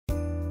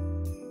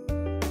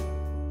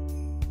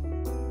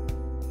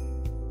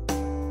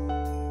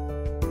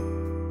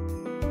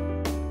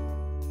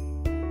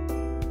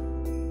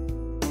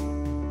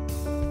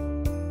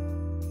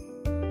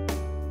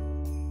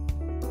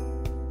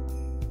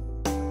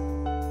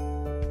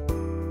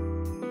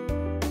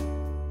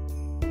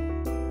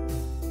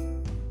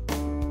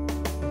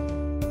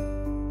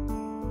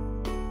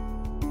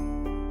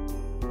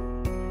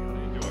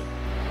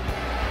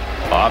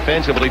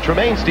Offensively,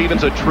 Tremayne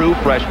Stephens, a true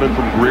freshman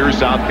from Greer,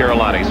 South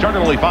Carolina. He started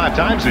only 5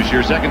 times this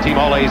year, second team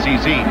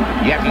All-ACC,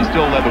 yet he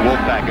still led the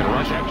Wolfpack in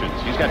rush actions.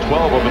 He's got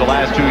 12 over the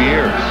last 2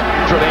 years.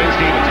 Tremayne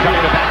Stephens cutting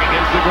it back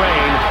against the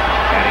grain,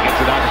 and he gets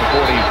it out to the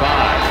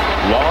 45.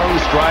 Long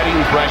striding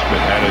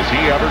freshman, and is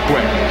he ever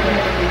quick?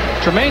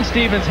 Tremayne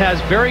Stephens has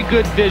very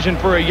good vision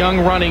for a young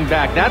running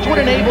back. That's what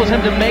enables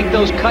him to make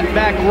those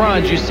cutback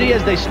runs. You see,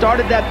 as they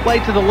started that play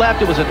to the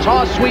left, it was a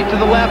toss sweep to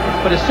the left,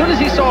 but as soon as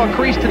he saw a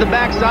crease to the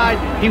backside,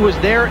 he was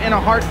there in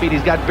a heartbeat.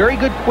 He's got very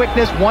good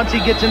quickness once he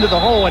gets into the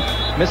hole, and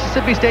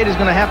Mississippi State is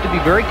going to have to be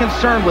very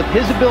concerned with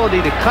his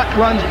ability to cut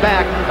runs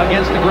back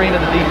against the grain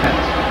of the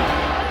defense.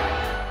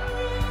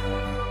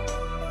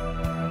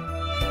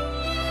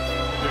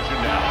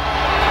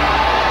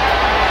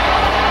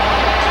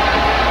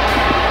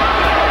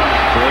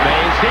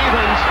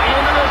 Stephens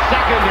into the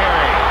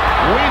secondary,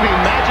 weaving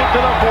magic to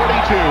the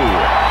 42.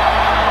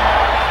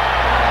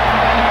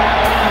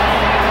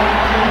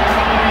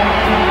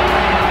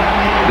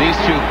 These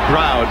two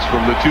crowds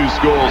from the two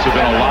schools have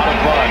been a lot of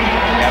fun.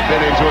 Have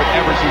been into it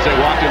ever since they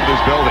walked into this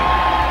building.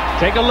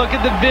 Take a look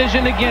at the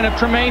vision again of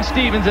Tremayne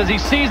Stephens as he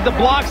sees the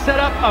block set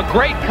up. A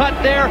great cut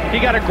there. He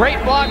got a great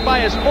block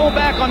by his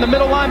fullback on the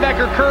middle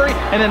linebacker, Curry.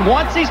 And then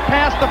once he's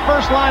past the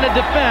first line of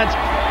defense,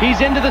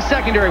 he's into the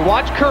secondary.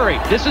 Watch Curry.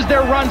 This is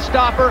their run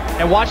stopper.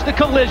 And watch the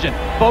collision.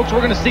 Folks,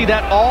 we're going to see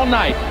that all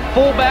night.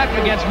 Fullback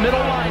against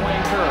middle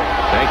linebacker Curry.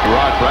 Thank you,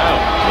 Rod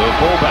Brown, the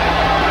fullback.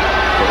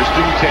 First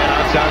and 10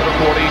 outside of the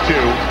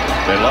 42.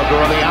 They love to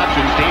run the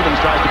option. Stephens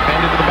tries to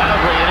bend into the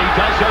boundary, and he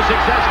does so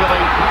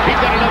successfully. He's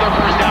got another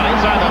first down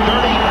inside the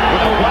 30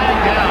 with a flag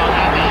down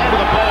at the end of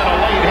the play on a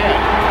late hit.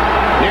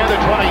 Near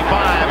the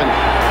 25 and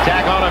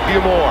tack on a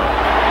few more.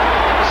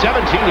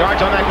 17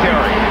 yards on that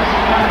carry.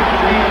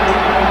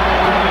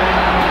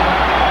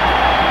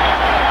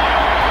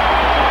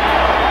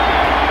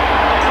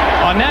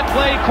 On that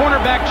play,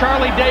 cornerback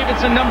Charlie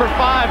Davidson, number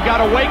 5, got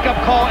a wake-up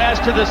call as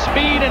to the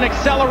speed and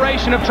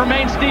acceleration of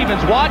Tremayne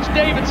Stephens. Watch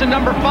Davidson,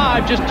 number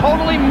 5, just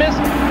totally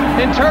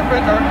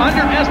misinterpret or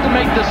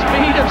underestimate the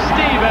speed of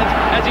Stephens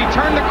as he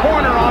turned the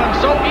corner on him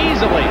so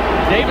easily.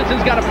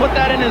 Davidson's got to put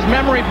that in his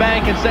memory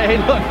bank and say, hey,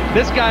 look,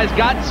 this guy's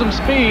got some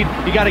speed.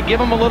 You got to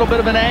give him a little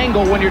bit of an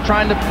angle when you're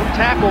trying to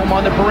tackle him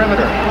on the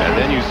perimeter. And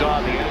then you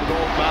saw the end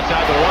goal from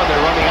outside the 1. They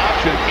run the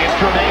option. It's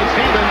Tremayne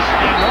Stephens,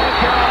 and North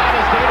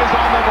Carolina State is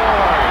on the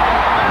board.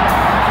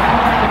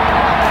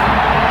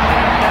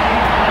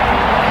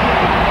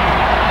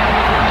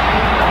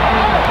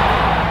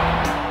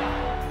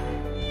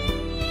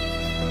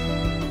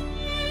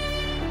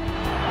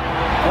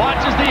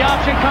 Watch as the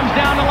option comes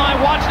down the line.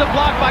 Watch the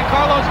block by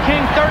Carlos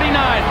King, 39.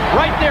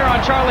 Right there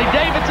on Charlie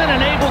Davidson,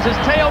 enables his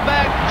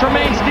tailback,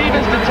 Tremayne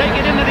Stephens, to take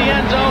it into the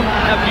end zone.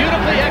 A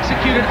beautifully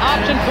executed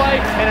option play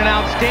and an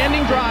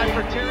outstanding drive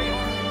for Terry.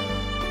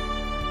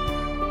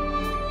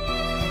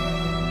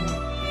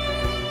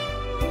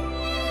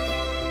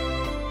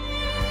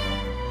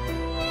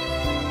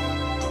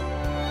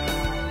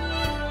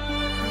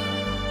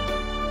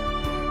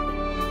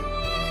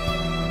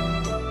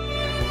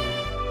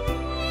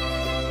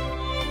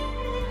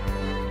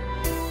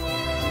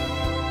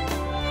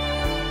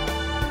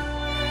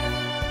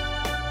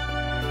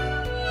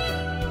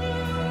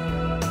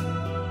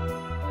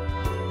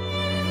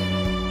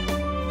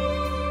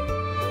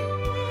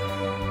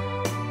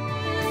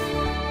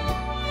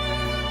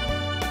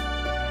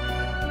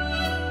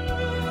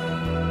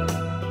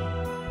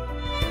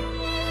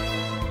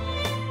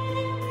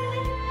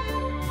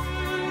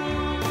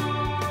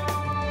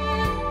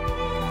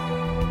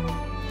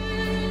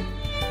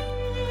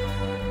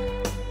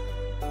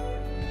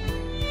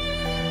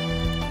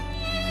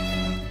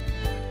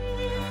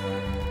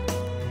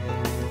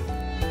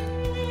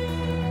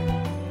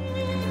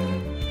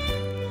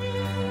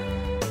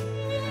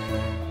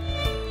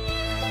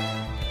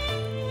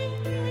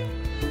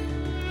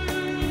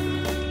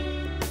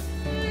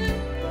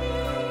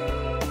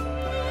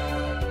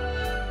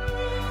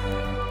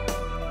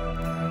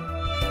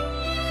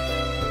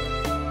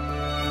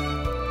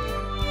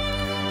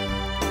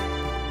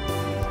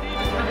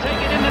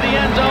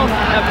 Zone,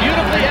 a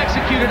beautifully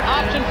executed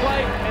option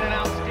play.